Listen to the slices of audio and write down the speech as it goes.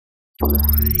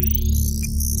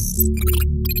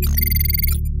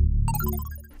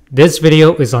This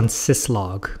video is on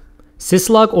Syslog.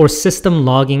 Syslog or system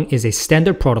logging is a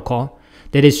standard protocol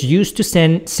that is used to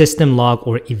send system log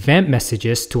or event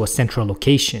messages to a central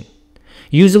location,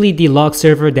 usually the log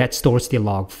server that stores the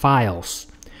log files.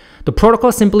 The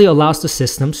protocol simply allows the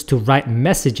systems to write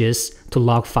messages to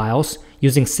log files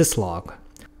using Syslog.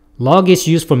 Log is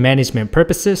used for management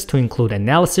purposes to include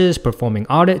analysis, performing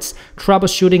audits,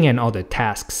 troubleshooting, and other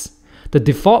tasks. The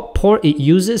default port it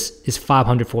uses is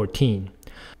 514.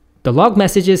 The log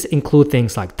messages include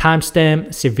things like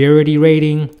timestamp, severity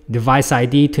rating, device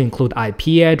ID to include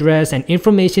IP address, and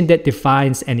information that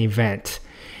defines an event.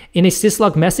 In a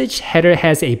Syslog message, header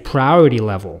has a priority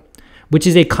level, which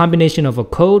is a combination of a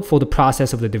code for the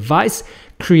process of the device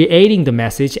creating the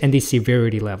message and the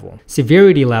severity level.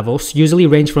 Severity levels usually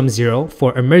range from 0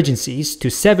 for emergencies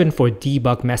to 7 for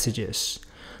debug messages.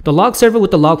 The log server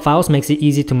with the log files makes it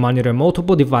easy to monitor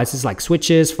multiple devices like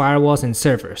switches, firewalls, and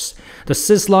servers. The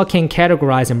Syslog can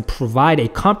categorize and provide a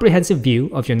comprehensive view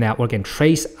of your network and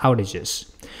trace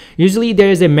outages. Usually there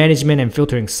is a management and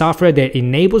filtering software that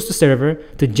enables the server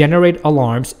to generate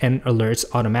alarms and alerts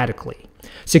automatically.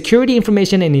 Security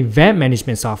information and event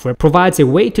management software provides a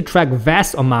way to track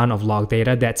vast amount of log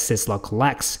data that Syslog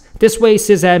collects. This way,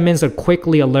 sysadmins are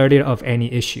quickly alerted of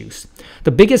any issues.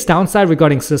 The biggest downside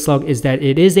regarding Syslog is that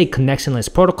it is a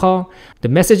connectionless protocol. The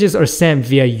messages are sent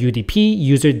via UDP,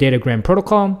 User Datagram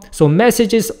Protocol, so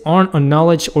messages aren't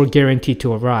acknowledged or guaranteed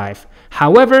to arrive.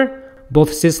 However,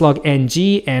 both Syslog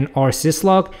NG and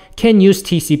rsyslog can use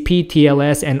TCP,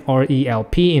 TLS, and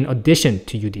RELP in addition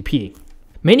to UDP.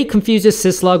 Many confuse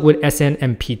Syslog with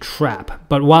SNMP trap,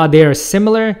 but while they are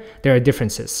similar, there are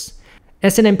differences.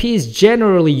 SNMP is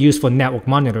generally used for network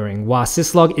monitoring, while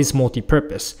Syslog is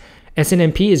multi-purpose.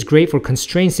 SNMP is great for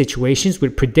constrained situations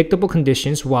with predictable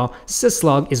conditions, while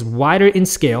Syslog is wider in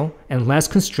scale and less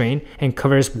constrained and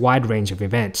covers a wide range of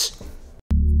events.